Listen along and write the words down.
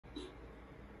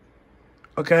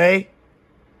Okay.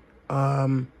 Are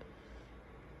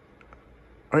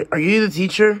you the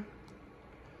teacher?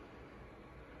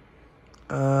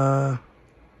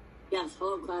 Yes,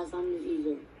 hello class, I'm the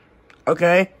teacher.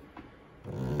 Okay.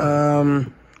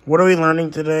 What are we learning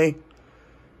today?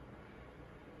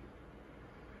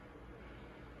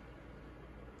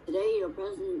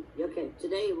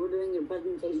 Today we're doing your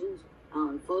presentations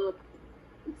on photo.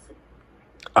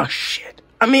 Oh shit.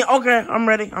 I mean, okay, I'm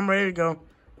ready. I'm ready to go.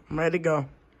 I'm ready to go.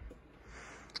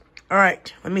 All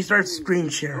right, let me start screen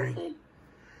sharing. Okay.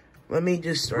 Let me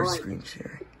just start screen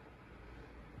sharing.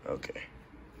 Okay.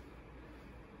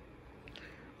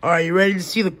 All right, you ready to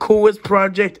see the coolest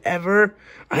project ever?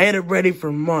 I had it ready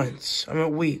for months. I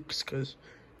mean, weeks, because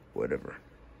whatever.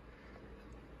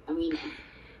 I mean...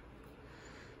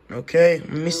 Okay, let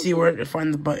me see where I can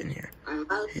find the button here.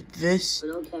 Hit this.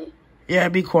 Okay. Yeah,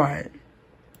 be quiet.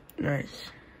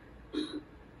 Nice.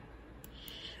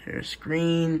 Share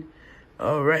screen.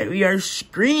 All right, we are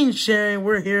screen sharing.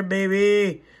 We're here,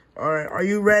 baby. All right, are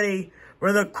you ready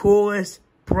for the coolest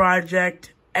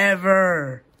project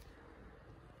ever?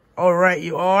 All right,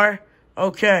 you are?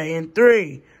 Okay, in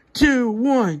 3, 2,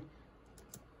 1.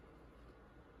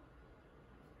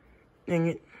 Dang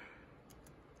it.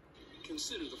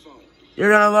 Consider the following. You're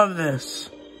gonna love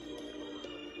this.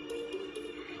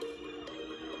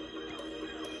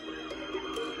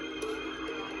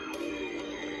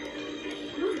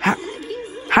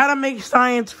 How to make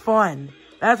science fun.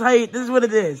 That's how you, this is what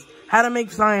it is. How to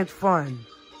make science fun.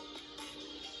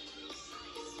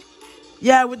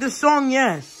 Yeah, with the song,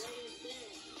 yes.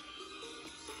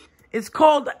 It's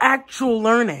called actual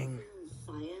learning.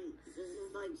 Science? This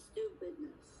is like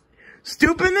stupidness.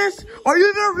 Stupidness? Are you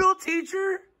even a real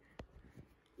teacher?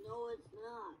 No, it's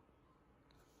not.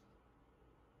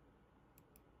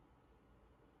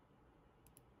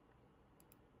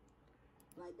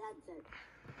 Like, that's it.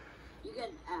 You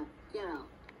get F. Get out.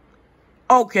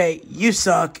 Okay, you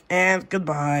suck, and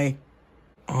goodbye.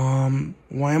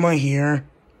 Why am I here?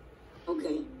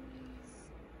 Okay.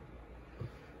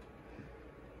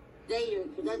 Today you're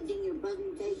presenting your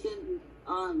presentation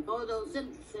on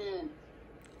photosynthesis.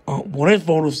 What is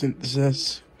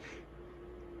photosynthesis?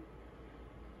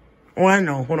 Oh, I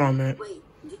know. Hold on a minute. Wait,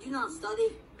 did you not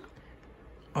study?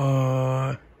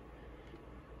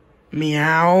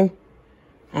 Meow.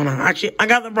 Hold on. Actually, I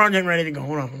got the project ready to go.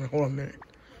 Hold on a minute.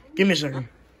 Give me a second.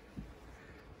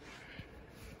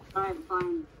 Alright,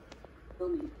 fine. Show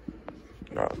me.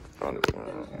 No.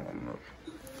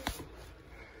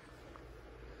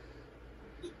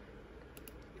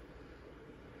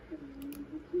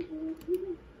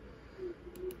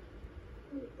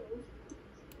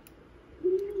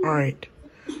 Alright.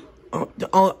 I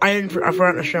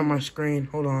forgot to share my screen.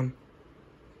 Hold on.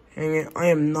 Hang it. I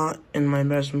am not in my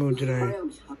best mood today.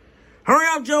 Hurry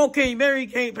up, Joe. Okay, very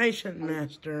patient,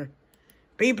 master.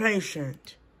 Be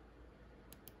patient.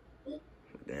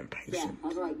 Damn patient. Yeah, I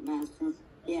was right, master.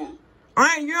 Yeah.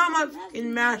 Alright, you're not my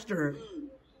fucking master.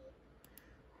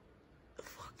 The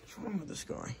fuck is wrong with this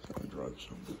guy? On drugs.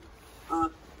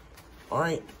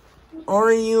 Alright.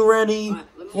 Are you ready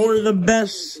for the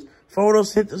best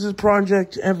photosynthesis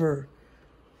project ever?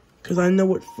 Because I know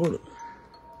what photo...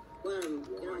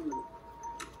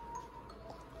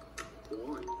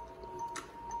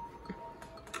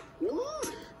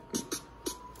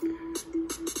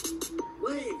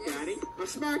 Wait, Daddy, I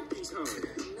smacked these hoes.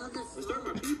 I stuck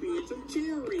my pee-pee in some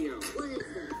Cheerios. What is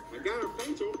that? I got a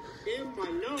pencil in my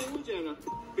nose and I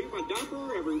beat my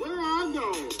diaper everywhere I go.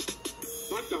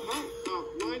 Like the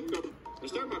I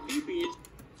stuck my pee-pee in...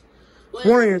 What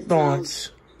are your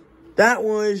thoughts? That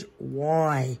was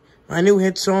Why, my new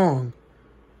hit song.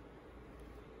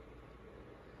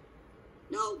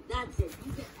 No, that's it.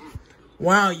 You get F.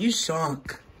 Wow, you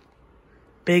suck.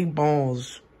 Big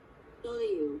balls. So do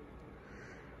you.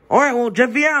 Alright, well,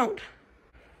 Jeffy out.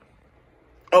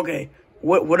 Okay,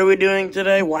 what are we doing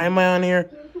today? Why am I on here?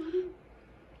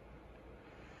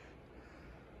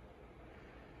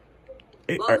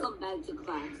 Welcome back to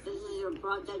class. This is your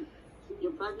project,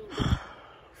 your presentation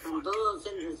on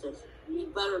photosynthesis. You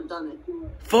better have done it.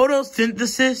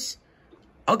 Photosynthesis?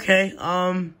 Okay,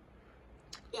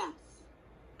 Yes.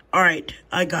 alright,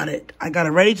 I got it. I got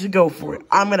it ready to go for it.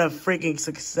 I'm gonna freaking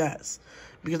success.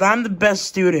 Because I'm the best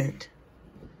student.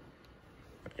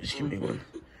 Just give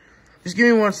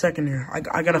me one second here.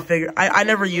 I gotta figure. I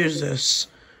never use this.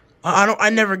 I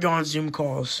never go on Zoom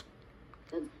calls.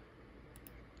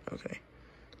 Okay.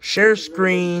 Share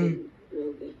screen.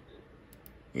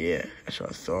 Yeah, that's what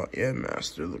I thought. Yeah,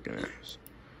 master looking at us.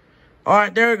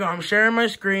 Alright, there we go. I'm sharing my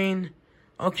screen.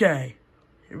 Okay.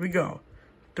 Here we go.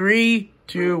 3,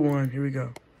 2, 1. Here we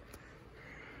go.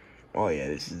 Oh, yeah,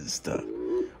 this is the stuff.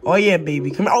 Oh, yeah,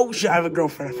 baby. Come here. Oh, shit, I have a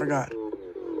girlfriend. I forgot.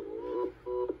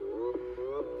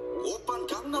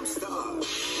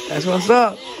 That's what's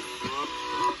up.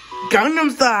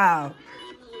 Gangnam Style.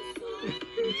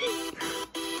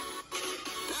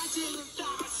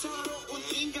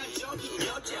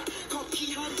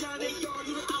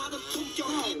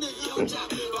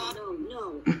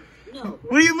 No.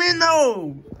 What do you mean,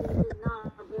 no?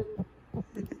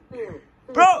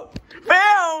 Bro,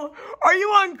 Phil, are you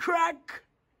on crack?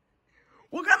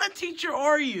 What kind of teacher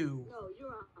are you? No, you're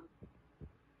on.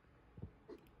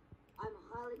 I'm a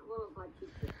highly qualified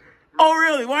teacher. Oh,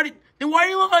 really? Why do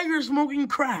you look like you're smoking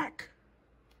crack?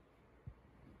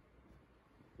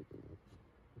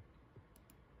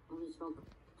 Only smoke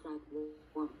crack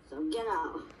once, so get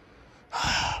out.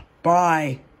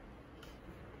 Bye.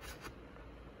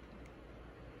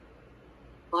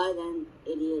 Bye then,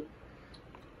 idiot.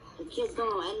 The kids don't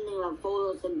know anything about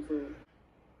photosynthesis.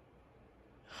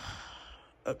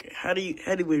 Okay, how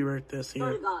do we work this Swear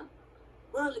here? to God,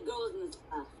 where are the girls in this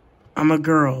class? I'm a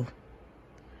girl.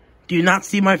 Do you not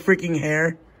see my freaking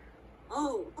hair?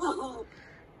 Oh,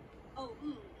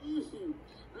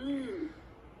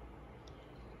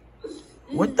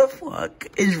 What the fuck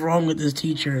is wrong with this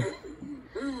teacher?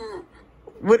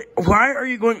 What? Why are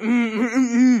you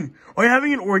going? Are you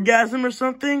having an orgasm or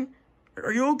something?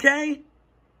 Are you okay?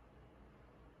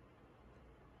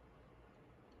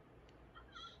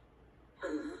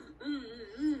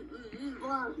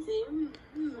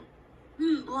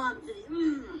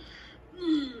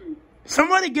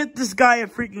 Somebody get this guy a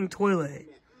freaking toilet.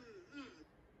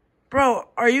 Bro,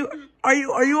 are you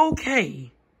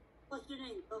okay? What's your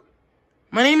name?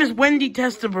 My name is Wendy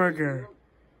Testaburger.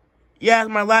 Yeah,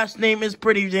 my last name is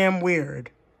pretty damn weird.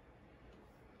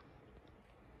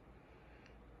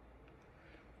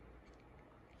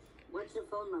 What's your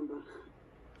phone number?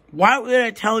 Why would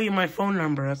I tell you my phone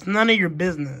number? That's none of your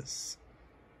business.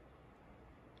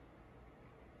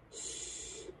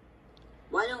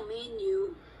 Why don't me and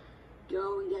you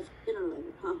go and get dinner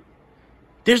later, huh?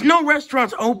 There's no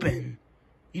restaurants open.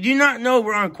 You do not know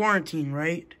we're on quarantine,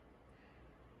 right?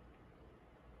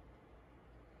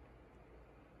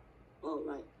 Oh,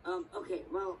 right. Okay,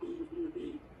 well,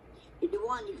 if you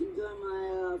want, you can join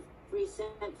my, free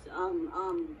sex,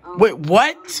 Wait,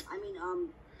 what?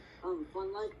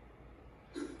 Fun life.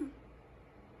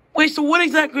 Wait, so what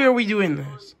exactly are we doing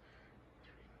this?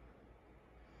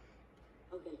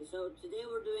 Okay, so today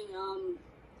we're doing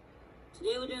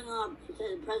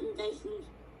presentations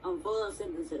on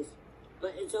photosynthesis.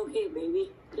 But it's okay,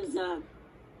 baby, because,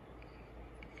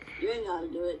 you ain't gotta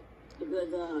do it, because,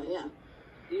 yeah,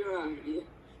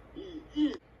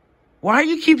 Why do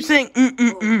you keep saying,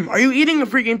 Are you eating a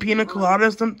freaking pina colada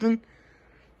or something?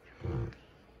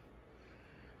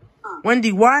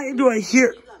 Wendy, why do I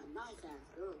hear... You got a nice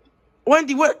ass girl.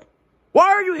 Wendy, what? Why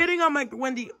are you hitting on my...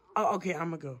 Wendy... Oh, okay,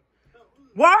 I'm gonna go.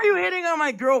 Why are you hitting on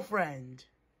my girlfriend?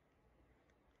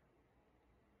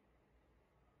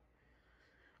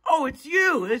 Oh, it's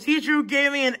you, the teacher who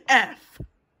gave me an F.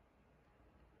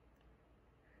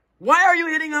 Why are you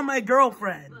hitting on my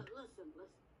girlfriend? But listen.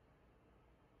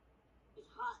 She's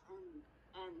hot,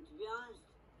 and to be honest,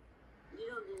 you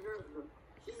don't deserve her.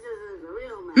 She deserves a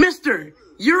real man. Mister,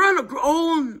 you're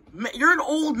an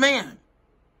old man.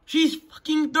 She's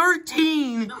fucking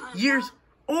 13 years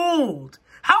old.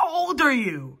 How old are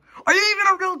you? Are you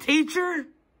even a real teacher?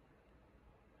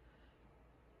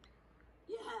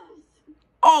 Yes.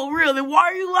 Oh, really? Why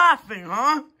are you laughing,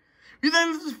 huh? You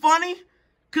think this is funny?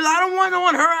 Because I don't want no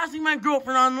one harassing my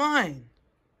girlfriend online.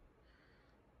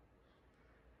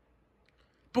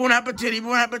 Bon appetit,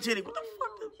 bon appetit. What the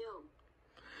fuck? Chill.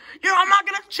 Yo, I'm not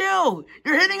gonna chill.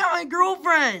 You're hitting on my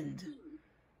girlfriend.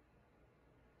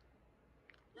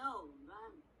 No,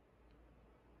 man.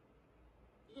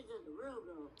 You're just a real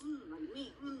girl. Like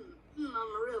me. I'm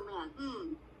a real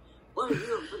man. What are you,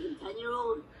 a freaking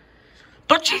 10-year-old?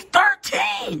 But she's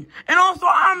 13. And also,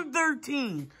 I'm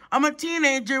 13. I'm a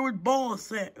teenager with ball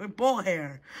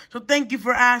hair. So thank you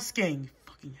for asking,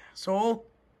 fucking asshole.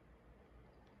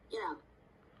 Yeah.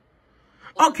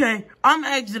 Okay, I'm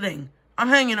exiting. I'm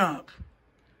hanging up.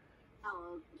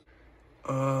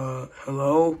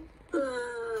 Hello?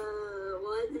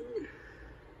 What?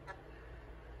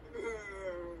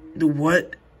 The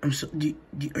what? I'm so...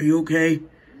 are you okay?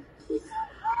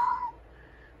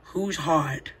 Who's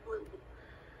hot?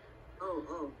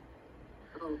 Oh.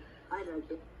 Hi,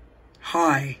 Dorothy.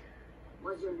 Hi.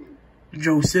 What's your name?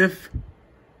 Joseph.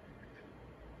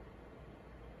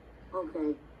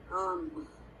 Okay.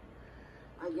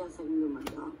 I guess I can do my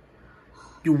job.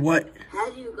 You what?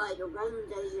 Have you got your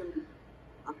presentation?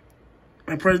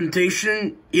 My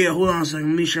presentation? Yeah, hold on a second.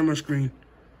 Let me share my screen.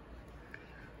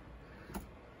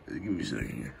 Give me a second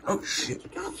here. Oh, shit.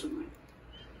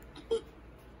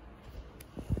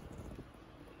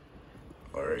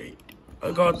 Alright.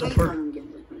 I got the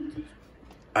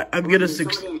I'm gonna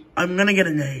I'm gonna get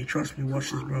an A. Trust me.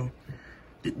 Watch this, bro.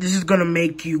 This is gonna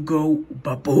make you go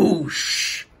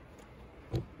baboosh.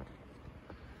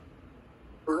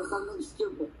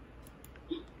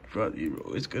 Trust me,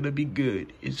 bro. It's gonna be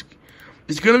good.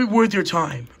 It's gonna be worth your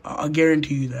time. I'll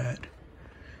guarantee you that.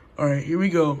 Alright, here we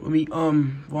go. Let me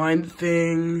find the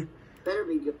thing. Better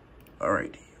be good.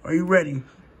 Alright. Are you ready?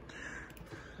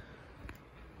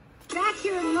 Back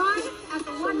here live at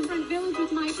the Waterfront Village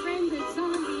with my friend, the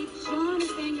zombie,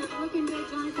 Jonathan. You're looking good.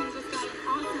 Jonathan just got an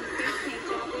awesome face paint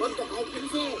job. What the heck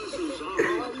is it?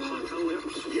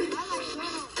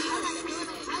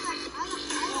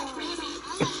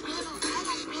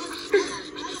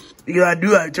 You gotta do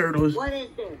that, turtles. What is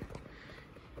this?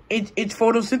 It's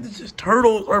photosynthesis.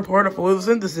 Turtles are part of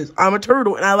photosynthesis. I'm a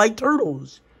turtle and I like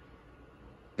turtles.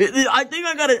 I think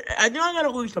I got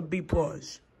at least a B+.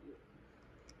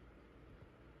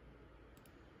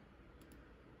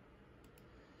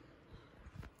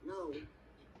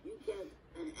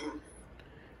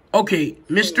 Okay,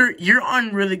 mister, you're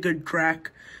on really good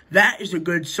track. That is a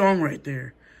good song right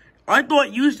there. I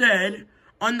thought you said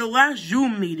on the last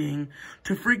Zoom meeting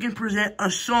to freaking present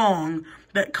a song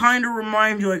that kind of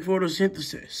reminds you like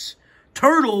photosynthesis.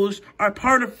 Turtles are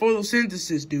part of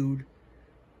photosynthesis, dude.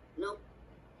 Nope.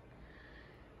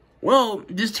 Well,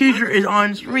 this teacher is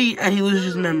on street and he loses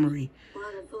his memory.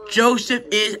 Joseph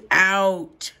is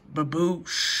out.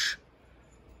 Baboosh.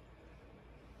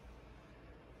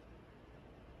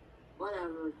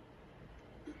 Whatever.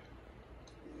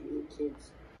 You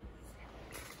kids.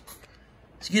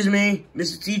 Excuse me,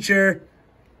 Mr. Teacher.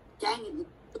 Dang it, you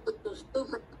look so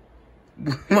stupid.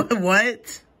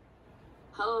 What?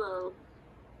 Hello.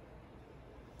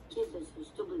 Kids are so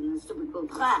stupid in a stupid little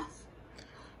class.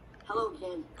 Hello,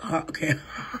 kid. Okay.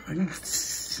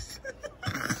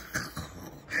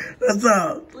 What's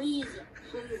up? Please.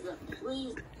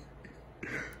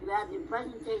 You have your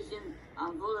presentation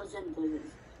on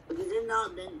photosynthesis. Because if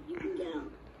not, then you can get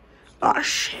out. Oh,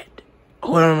 shit.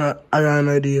 Hold on, I got an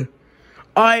idea.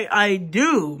 I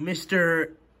do,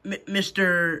 Mr.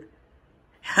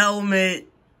 Helmet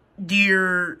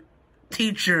Deer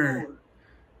Teacher.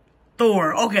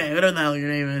 Thor. Okay, whatever the hell your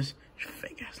name is. Your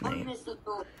fake ass name. Mr.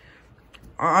 Thor.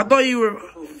 I thought you were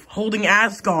holding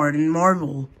Asgard in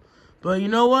Marvel. But you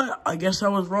know what? I guess I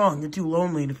was wrong. You're too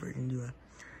lonely to freaking do that.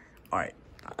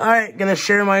 Alright, gonna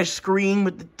share my screen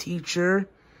with the teacher.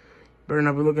 Better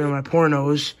not be looking at my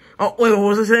pornos. Oh, wait, what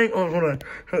was I saying? Oh, hold on.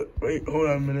 Wait, hold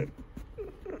on a minute.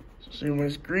 Share my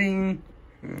screen.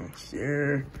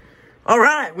 Share.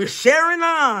 Alright, we're sharing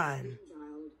on.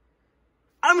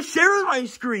 I'm sharing my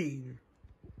screen.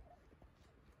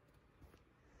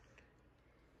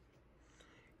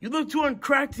 You look too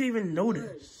uncracked to even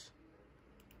notice.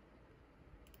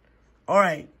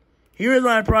 Alright, here is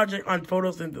my project on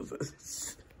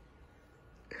photosynthesis.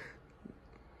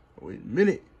 Wait a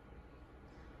minute.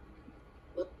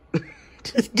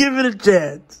 Just give it a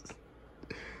chance.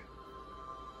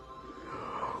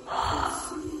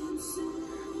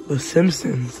 The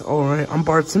Simpsons. Alright, I'm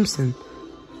Bart Simpson.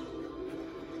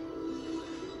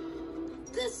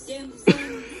 The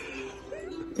Simpsons.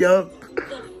 Yup.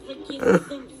 The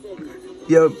freaking Simpsons.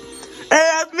 Yup. Hey,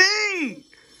 that's me!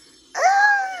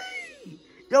 Hey!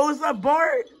 Yo, what's up,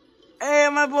 Bart? Hey,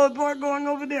 my boy Bart going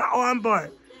over there? Oh, I'm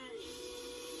Bart.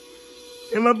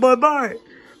 Hey, my boy Bart.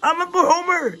 I'm my boy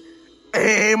Homer.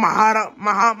 Hey, my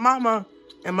hot mama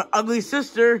and my ugly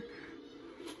sister.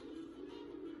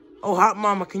 Oh, hot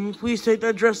mama, can you please take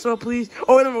that dress off, please?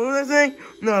 Oh, wait a minute, what was I saying?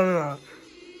 No.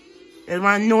 And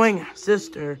my annoying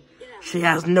sister, she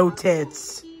has no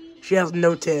tits. She has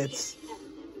no tits.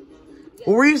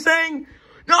 What were you saying?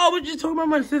 No, I was just talking about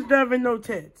my sister having no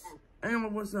tits. Anyway,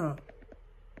 what's up?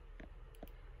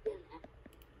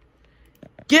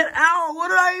 Get out! What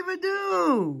did I even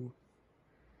do?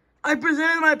 I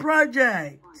presented my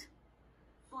project.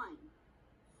 Fine.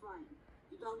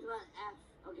 You talked about F.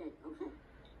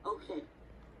 Okay.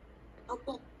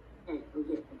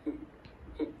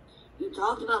 You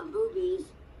talked about boobies,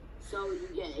 so you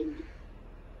get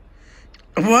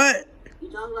a... What? You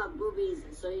talk about boobies,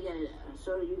 so you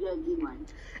get a D-.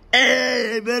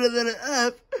 Hey, better than an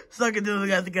F. Suck it, dude. I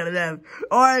got to get an F.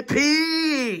 All right,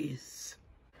 peace.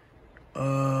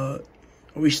 Are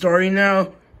we starting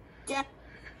now? Yeah.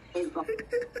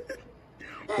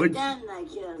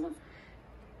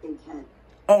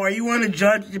 Oh, are you want to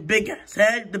judge the big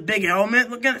head, the big helmet?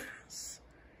 Look at us.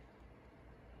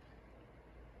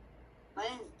 My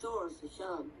name's Doris, so shut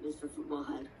up, Mr.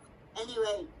 Footballhead.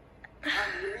 Anyway,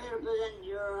 you're here to present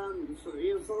your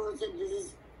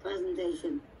photosynthesis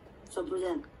presentation. So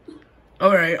present.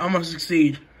 Alright, I'm gonna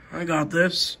succeed. I got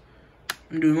this.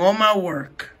 I'm doing all my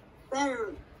work.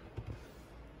 Better.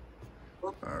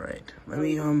 Alright, let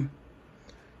me,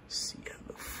 see how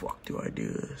the fuck do I do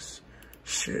this?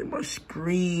 Share my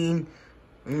screen.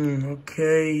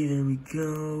 Okay, there we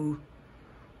go.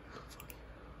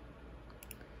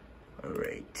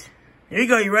 Alright. Here you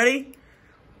go, you ready?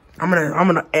 I'm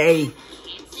gonna hey,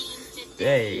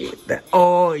 that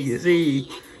all you see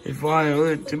is why I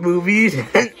went to movies and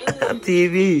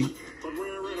TV.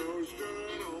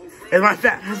 Is my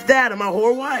fat dad? Am I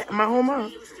whore what? Am I whore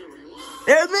mom?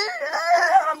 There's me!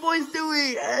 Hey, my boy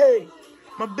Stewie! Hey!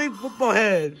 My big football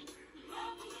head.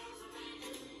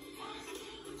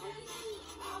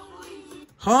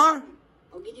 Huh?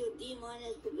 I'll give you a D-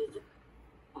 because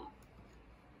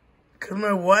Cause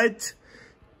my what?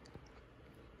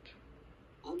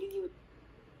 I'll give you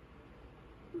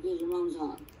because your mom's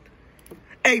hot.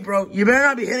 Hey, bro, you better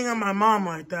not be hitting on my mom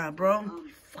like that, bro.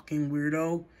 You fucking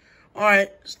weirdo.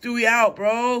 Alright, Stewie out,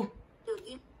 bro.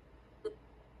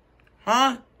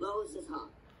 Huh? Lois is hot.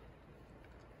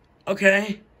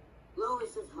 Okay.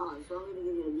 Lois is hot, so I'm gonna give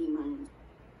you a D-.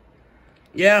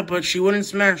 Yeah, but she wouldn't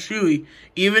smash Stewie,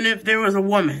 even if there was a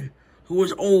woman who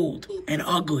was old and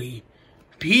ugly.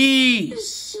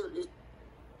 Peace. She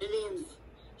didn't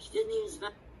even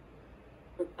smash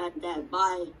that.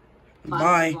 Bye.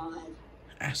 Bye.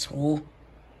 Asshole.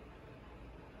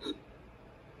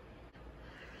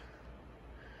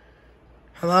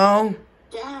 Hello?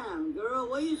 Damn, girl,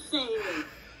 what are you saying?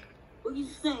 What are you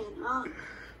saying, huh?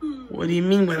 What do you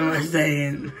mean what am I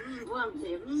saying? What I'm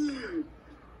saying?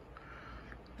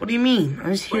 What do you mean?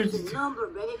 I'm just here What's to... your number,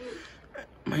 baby?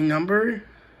 My number?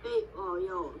 Hey, oh,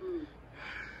 yo.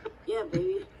 Yeah,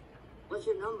 baby. What's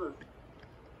your number?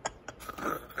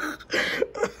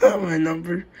 My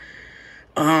number?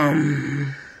 Yeah.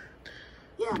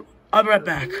 I'll be right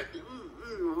back.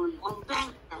 On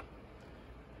bank.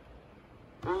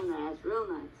 That's real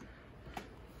nice.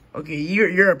 Okay,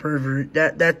 you're a pervert.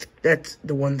 That's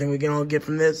the one thing we can all get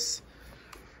from this.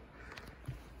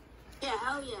 Yeah,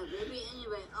 hell yeah, baby.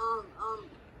 Anyway,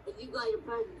 if you got your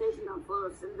presentation on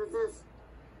photosynthesis.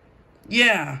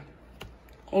 Yeah.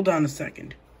 Hold on a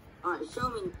second. Alright, show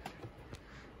me.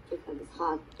 Check out this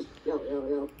hot. Yo.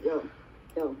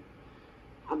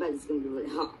 I bet it's gonna be really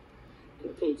hot.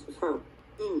 Your page is her.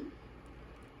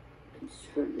 It's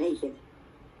her naked.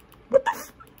 What the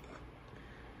f...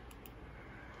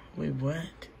 Wait,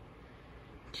 what?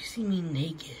 Did you see me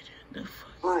naked? The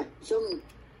fuck? Alright, show me.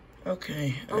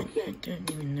 Okay. I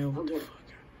don't even know what the fuck.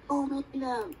 Oh, my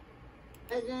God.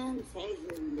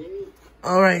 Presentation, baby.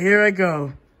 Alright, here I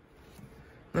go.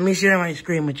 Let me share my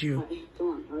screen with you. Alright, come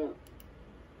on, hurry up.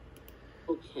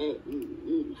 Okay.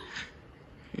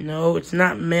 No, it's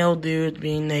not male dudes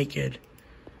being naked.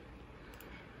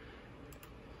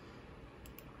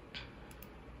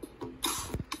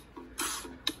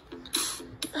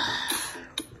 I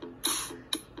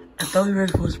thought we were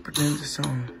supposed to pretend the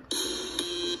song.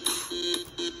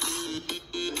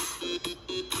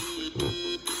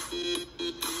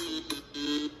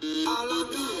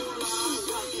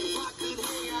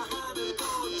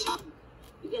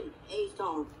 You get an A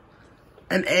star.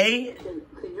 An A?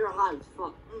 Because you're hot as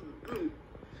fuck.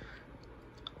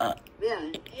 Yeah,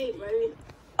 an A, baby.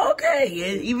 Okay,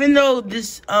 even though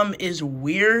this is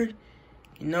weird,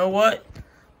 you know what?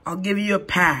 I'll give you a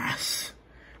pass.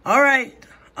 Alright,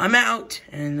 I'm out,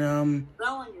 and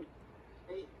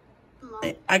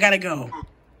I gotta go.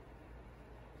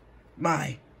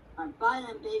 Bye. Alright, bye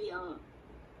then, baby.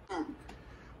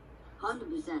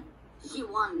 100%. She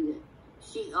wanted it.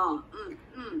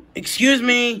 Excuse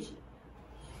me.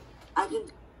 I can.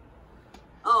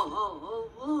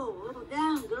 Oh,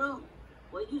 damn, girl.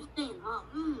 What you saying, huh?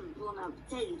 Pulling out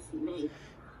potatoes you made.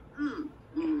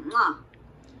 Mwah.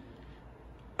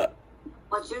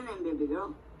 What's your name, baby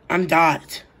girl? I'm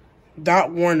Dot.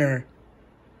 Dot Warner.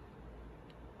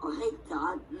 Oh, hey,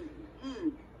 Dot.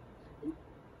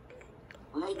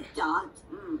 Oh, hey, Dot.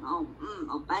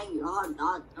 I'll bang you hard,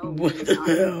 Dot. Oh, What the Dot.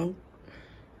 hell?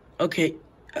 Okay.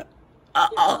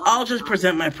 I'll just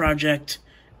present my project,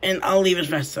 and I'll leave as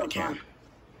fast as I can.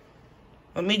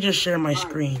 Let me just share my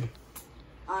screen.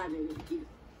 Alright, baby.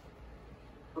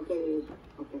 Okay, baby.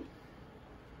 Okay.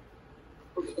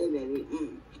 Okay, baby.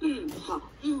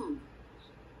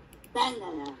 Bang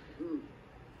that out.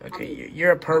 Okay,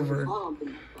 you're a pervert.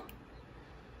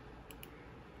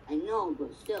 I know,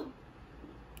 but still.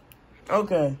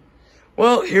 Okay.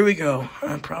 Well, here we go.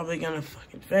 I'm probably gonna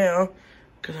fucking fail.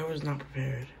 Because I was not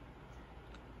prepared.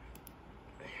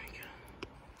 There we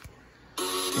go.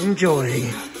 Enjoy.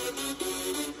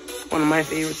 One of my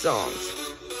favorite songs.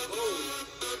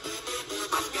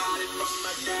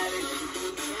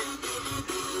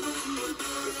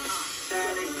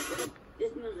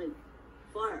 This music,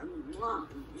 fire,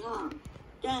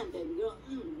 damn, baby girl,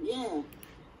 yeah.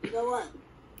 You know what?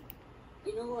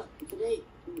 Today,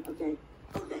 okay.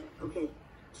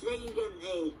 Today you get an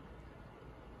A.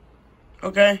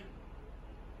 Okay.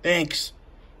 Thanks.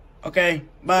 Okay,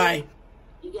 bye.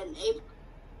 You get an A.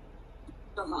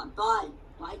 Come on, bye.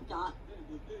 Bye, Dot.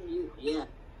 Yeah.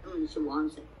 She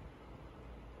wants it.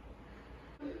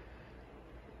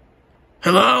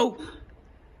 Hello?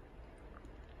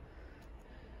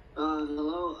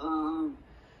 Hello,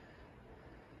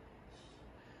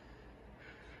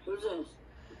 who's this?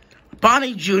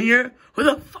 Bonnie Jr.? Who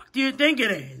the fuck do you think it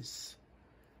is?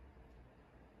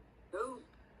 Who?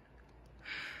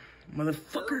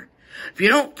 Motherfucker. If you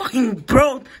don't fucking,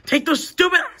 bro, take the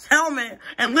stupid ass helmet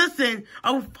and listen,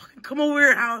 I will fucking come over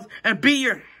your house and beat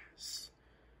your ass.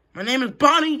 My name is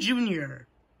Bonnie Jr. Are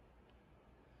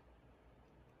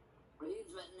you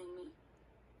threatening me?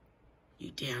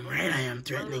 You damn right I am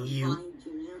threatening you. Bonnie Jr.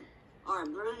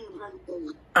 Alright, bring the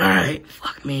presentation. Alright,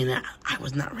 fuck me. I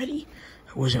was not ready.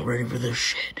 I wasn't ready for this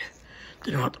shit.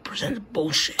 Didn't know how to present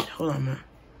bullshit. Hold on, man.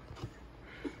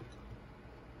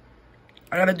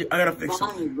 I gotta fix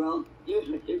Bonnie, something. bro.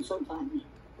 You're so funny.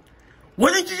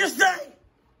 What did you just say?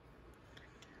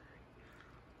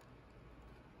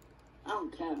 I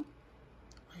don't care.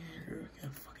 You're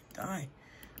gonna fucking die.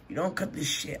 You don't cut this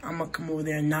shit, I'm gonna come over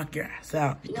there and knock your ass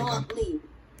out. You know what? Leave.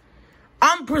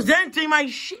 I'm presenting my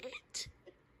shit.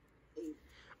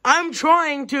 I'm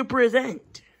trying to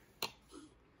present.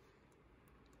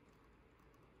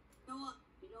 You know what?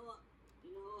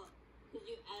 Because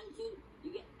your attitude,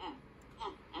 you get F.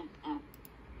 F,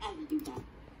 you got.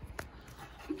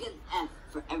 You get an F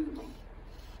for everything.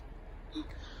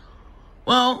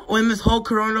 Well, when this whole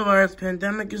coronavirus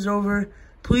pandemic is over,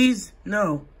 please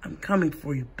know I'm coming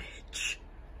for you, bitch.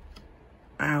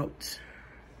 Out.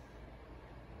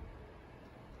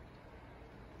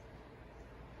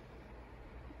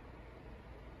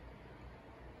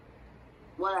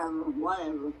 Whatever.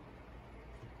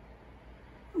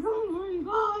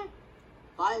 Bye.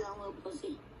 Bye, that little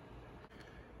pussy.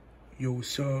 Yo,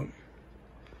 what's up?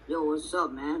 Yo, what's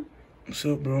up, man? What's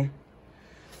up, bro?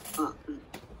 Who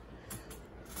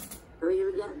are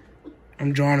you again?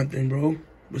 I'm Jonathan, bro.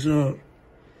 What's up?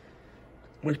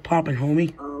 What's poppin',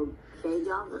 homie? Okay,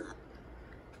 Jonathan.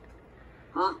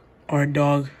 Huh? Alright,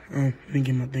 dog. Let me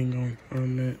get my thing going. Hold on a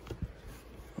minute.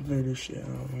 I'll figure this shit out.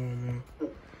 Hold on, man.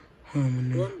 Hold on a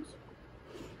minute.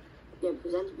 Yeah,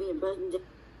 present to me a presentation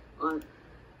on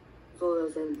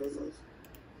photos and business.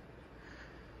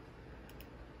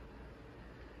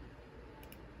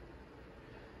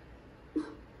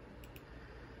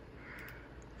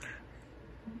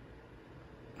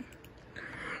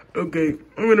 Okay,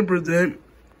 I'm gonna present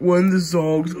one of the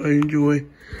songs I enjoy.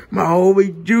 My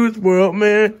homie Juice WRLD,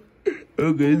 man.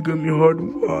 Okay, it's gonna be hard to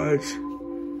watch.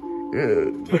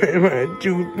 Yeah, my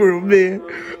Juice WRLD, man.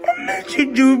 I miss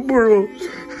you, Juice WRLD.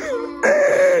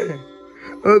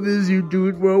 I miss you,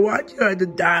 Juice WRLD. Why'd you have to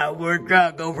die of a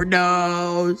drug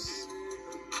overdose?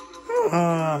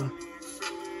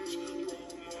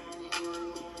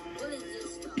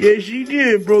 Yeah, she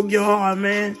did. Broke your heart,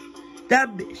 man.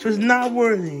 That bitch was not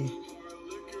worthy. I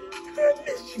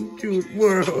miss you, Juice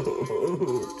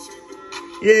WRLD.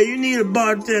 Yeah, you need a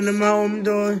bartender, my homie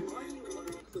dog.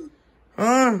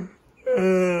 Huh?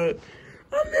 I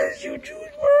miss you,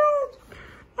 Juice WRLD.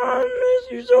 I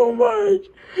miss you so much.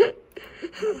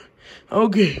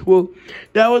 Okay, well,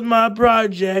 that was my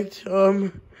project.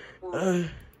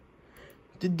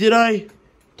 Did I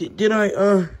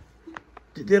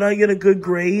get a good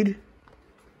grade?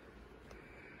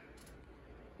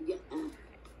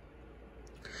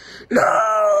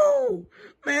 No!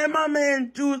 Man, my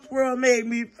man Juice WRLD made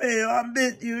me fail. I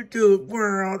miss you, Juice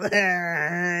WRLD.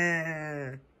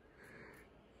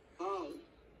 Okay,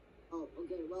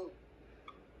 well,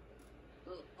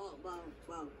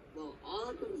 all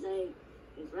I can say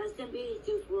is rest in peace,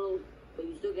 Juice WRLD, but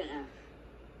you still get F.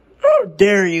 How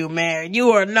dare you, man?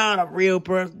 You are not a real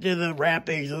person in the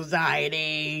rapping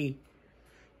society.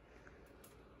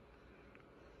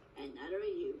 And neither are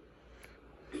you.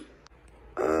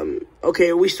 Okay,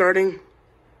 are we starting?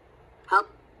 How?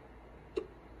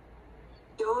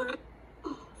 Jordan?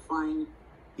 Oh, fine.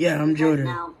 Yeah, I'm Jordan.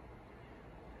 Now.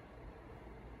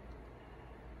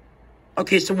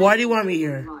 Okay, so why do you want me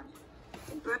here?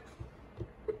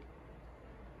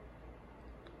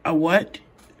 A what?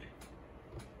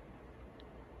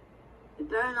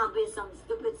 better not be some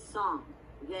stupid song,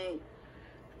 okay?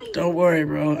 Don't worry,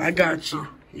 bro. I got you.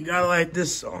 You gotta like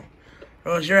this song.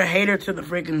 Or else you're a hater to the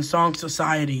freaking song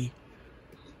society.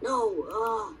 No,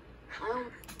 I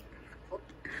don't...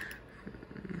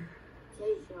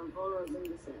 Photos and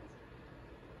cassettes.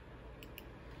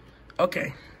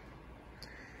 Okay.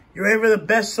 You ready for the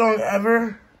best song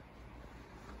ever?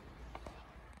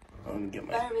 Let me get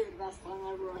my... Better be the best song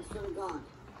ever, I swear to God.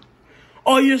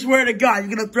 Oh, you swear to God,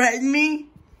 you're gonna threaten me?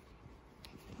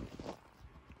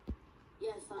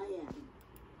 Yes, I am.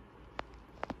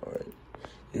 Alright,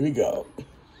 here we go.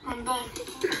 I'm back.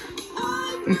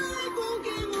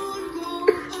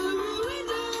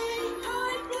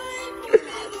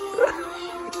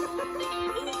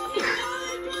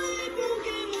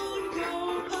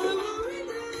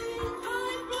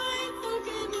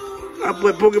 I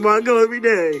play Pokemon Go every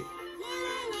day.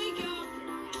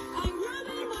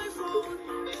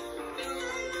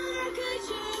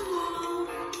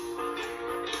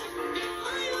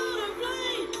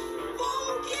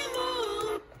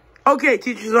 Okay,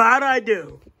 teacher, so how do I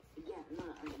do?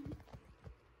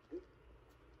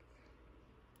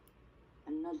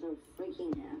 Another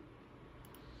freaking app.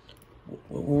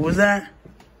 What was that?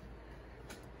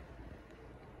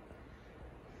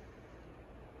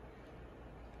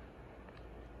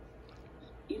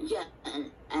 You get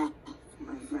an app,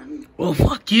 my friend. Well,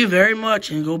 fuck you very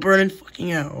much and go burn in fucking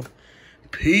hell.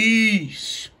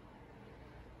 Peace.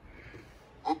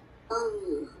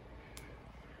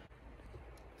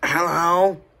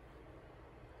 Hello?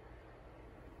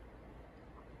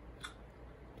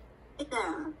 Hey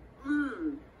there.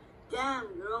 Damn,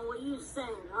 girl, what you saying,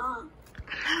 huh?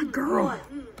 Girl. Boy,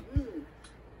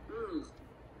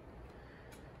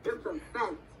 You're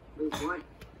perfect, boy.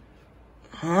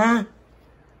 Huh?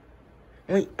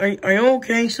 Wait, are you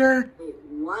okay, sir? Wait,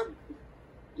 what?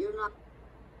 You're not...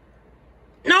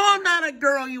 No, I'm not a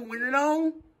girl, you weirdo.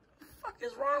 What the fuck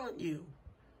is wrong with you?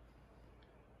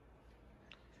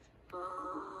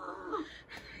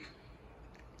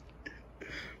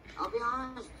 I'll be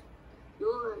honest.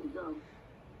 You're a girl.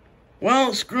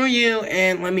 Well, screw you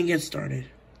and let me get started.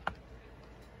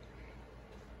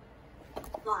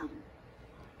 Fine.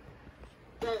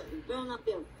 Better not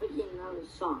be a freaking another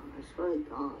song. I swear to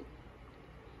God.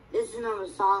 This is another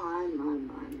song. I'm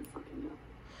fucking done.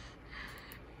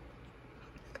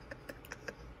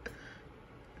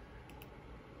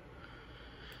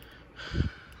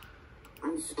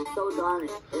 I'm so done.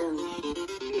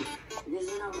 This is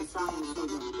another song. I'm so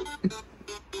done.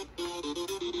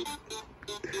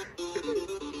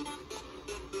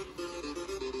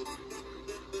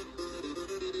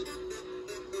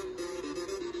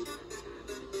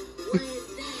 What is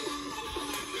that?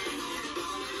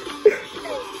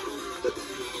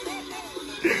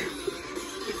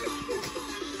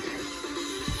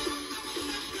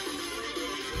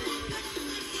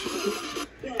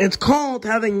 It's called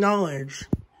having knowledge.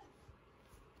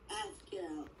 Ask it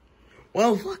out.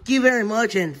 Well, fuck you very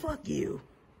much and fuck you.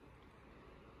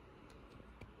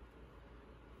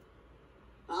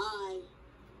 Bye.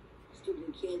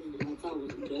 Stupid kid. I thought it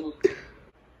was a girl.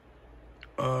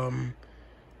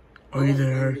 Are you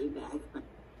there?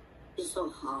 It's so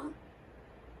hot.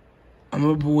 I'm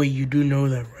a boy, you do know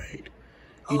that, right?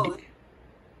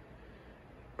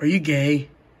 Are you gay?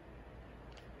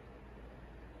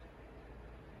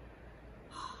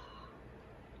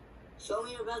 Show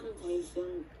me your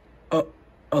presentation. Oh,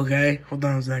 okay. Hold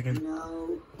on a second.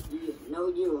 No,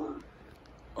 you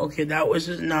are. Okay, that was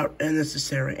just not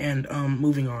necessary. And,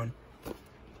 moving on.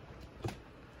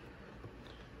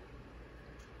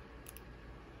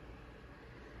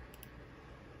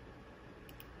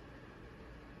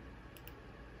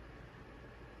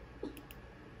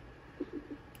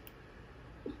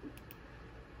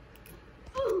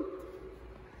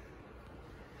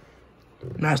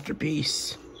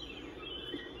 Masterpiece.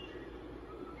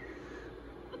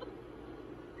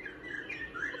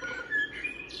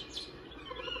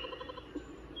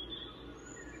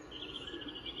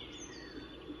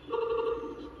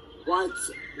 What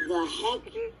the heck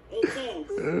is this?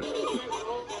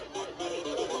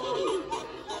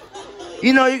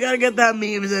 You know you gotta get that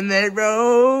memes in there,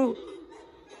 bro.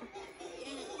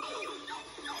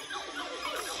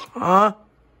 Huh?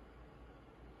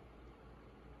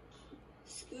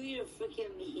 Screw your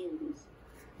freaking memes.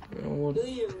 Oh, Do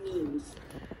your memes.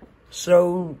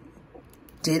 so,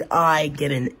 did I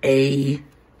get an A?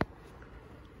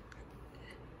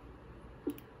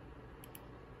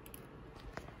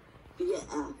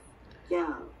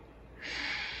 Yeah.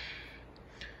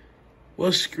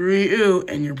 Well, screw you,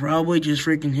 and you're probably just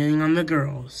freaking hitting on the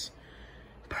girls.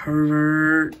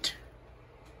 Pervert.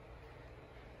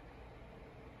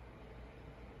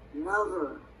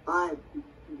 Never. Bye.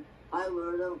 Bye,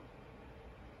 weirdo.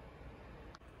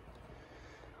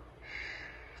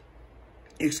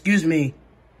 Excuse me.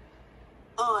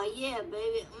 Oh, yeah,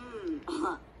 baby.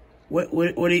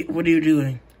 What are you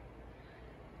doing?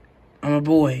 I'm a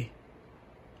boy.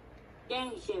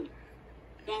 Gang shit.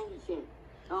 Gang shit.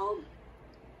 Oh.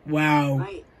 Wow.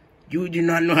 Right. You do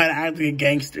not know how to act like a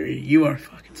gangster. You are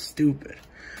fucking stupid.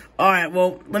 Alright,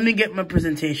 well, let me get my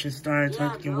presentation started so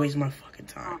I can waste my fucking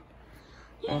time.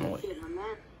 Gang shit, my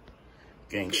man.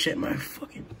 Gang shit, my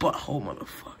fucking butthole,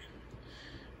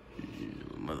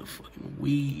 motherfucking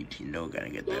weed. You know, gotta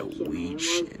get that weed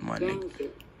shit, my nigga.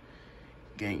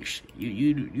 Gang shit.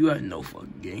 You have no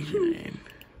fucking gang shit name.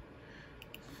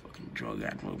 Fucking drug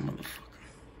addict motherfucker.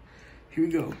 Here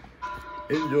we go.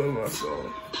 Enjoy my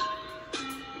song.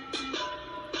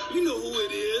 You know who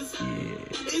it is.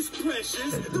 Yeah. It's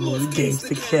Precious. That's The most gangsta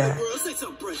gangsta cat. cat in the world. Say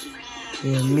something, Precious.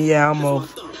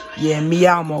 Yeah,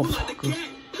 meow motherfucker.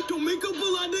 Don't make a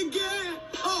bull out the gas.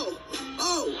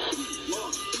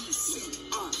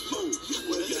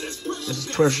 This is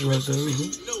Precious right there.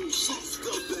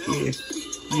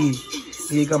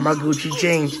 Yeah, got my Gucci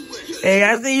chain. Hey, I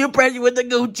see you, Precious, with the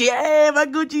Gucci. Hey, my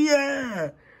Gucci,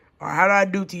 yeah. All right, how do I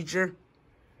do, teacher?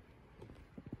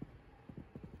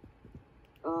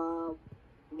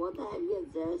 What the heck is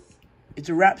this? It's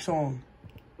a rap song.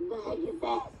 What the heck is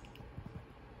that?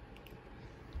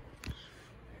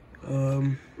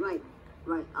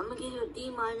 Right. I'm gonna give you a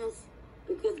D-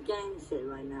 because gang shit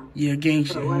right now. Yeah, gang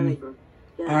shit.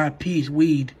 Yeah. All right, peace,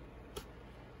 weed.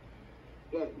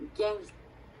 Yeah, gang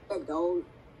shit, dog.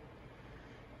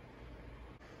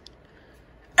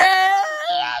 Hey,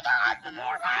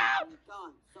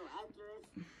 Gone. So after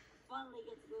this, finally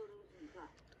get to go to some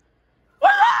class.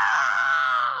 what's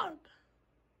up?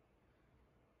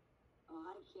 Oh,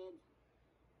 hi, kid.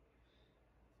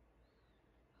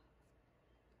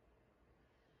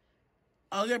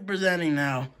 I'll get presenting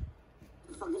now. What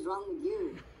the fuck is wrong with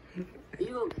you? Are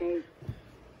you okay?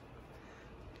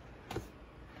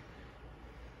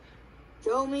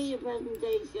 Show me your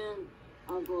presentation.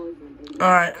 I'll go over it.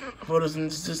 All right,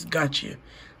 photosynthesis got you.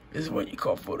 This is what you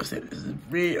call photosynthesis. This is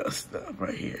real stuff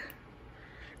right here.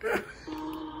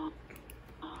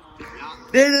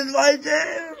 This is my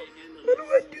jam. What do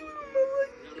I do with my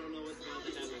life? I don't know what's about to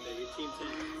happen, baby. Team 10.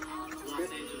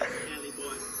 Los Angeles, Cali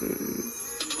boy.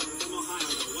 From Ohio,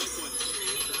 though. White boy.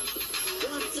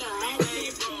 What's up? Hey,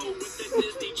 bro, with the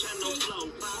Disney Channel flow.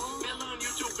 Been on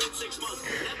YouTube in 6 months.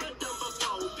 Never done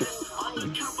before. On the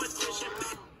competition.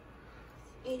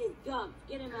 Hey, this Gump.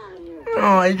 Get him out of here.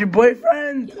 Oh, it's your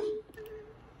boyfriend.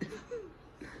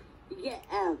 You get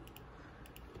F.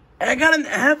 I got an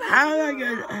F. How did I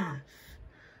get an F?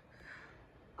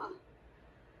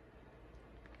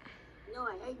 No,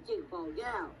 I hate you, Paul. Get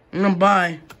out. No,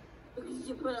 bye. Because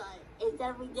you put it's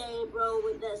every day, bro,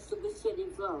 with that stupid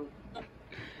shitty flow.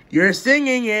 You're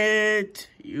singing it.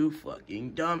 You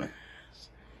fucking dumbass.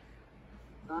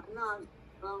 I'm not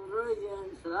wrong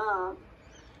version. Shut up.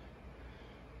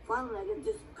 Finally, I can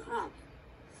just crack.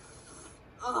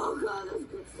 Oh, God, that's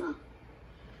good stuff.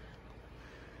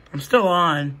 I'm still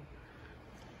on.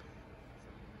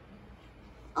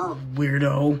 Oh.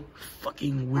 Weirdo.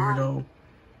 Fucking weirdo.